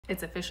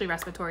It's officially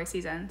respiratory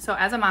season, so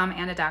as a mom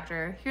and a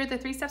doctor, here are the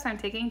 3 steps I'm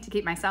taking to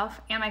keep myself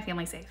and my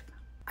family safe.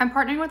 I'm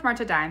partnering with March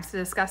of Dimes to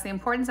discuss the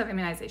importance of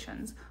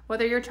immunizations,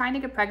 whether you're trying to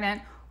get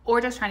pregnant or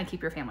just trying to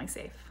keep your family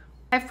safe.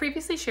 I've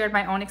previously shared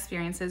my own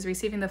experiences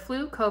receiving the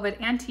flu, COVID,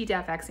 and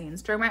Tdap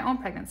vaccines during my own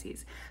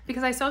pregnancies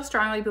because I so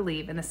strongly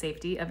believe in the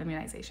safety of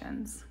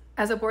immunizations.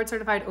 As a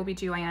board-certified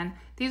OBGYN,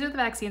 these are the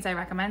vaccines I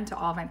recommend to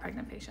all of my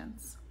pregnant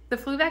patients. The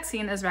flu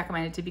vaccine is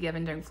recommended to be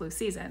given during flu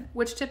season,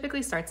 which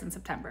typically starts in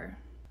September.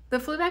 The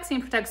flu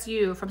vaccine protects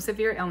you from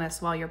severe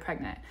illness while you're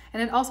pregnant,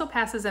 and it also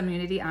passes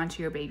immunity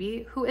onto your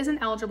baby, who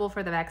isn't eligible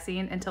for the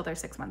vaccine until they're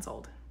 6 months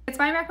old. It's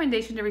my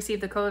recommendation to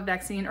receive the COVID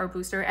vaccine or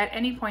booster at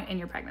any point in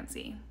your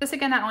pregnancy. This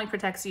again not only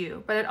protects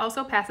you, but it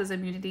also passes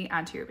immunity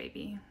onto your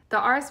baby. The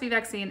RSV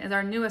vaccine is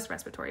our newest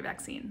respiratory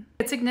vaccine.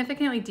 It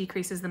significantly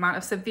decreases the amount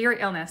of severe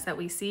illness that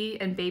we see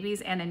in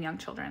babies and in young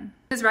children.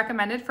 It is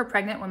recommended for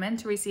pregnant women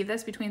to receive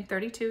this between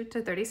 32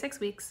 to 36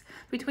 weeks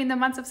between the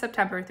months of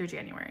September through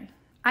January.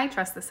 I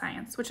trust the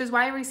science, which is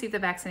why I received the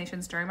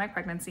vaccinations during my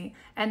pregnancy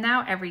and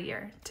now every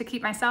year to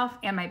keep myself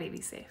and my baby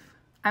safe.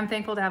 I'm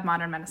thankful to have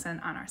modern medicine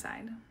on our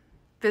side.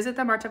 Visit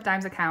the March of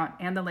Dimes account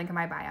and the link in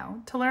my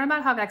bio to learn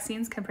about how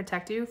vaccines can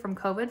protect you from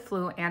COVID,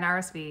 flu, and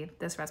RSV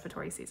this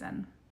respiratory season.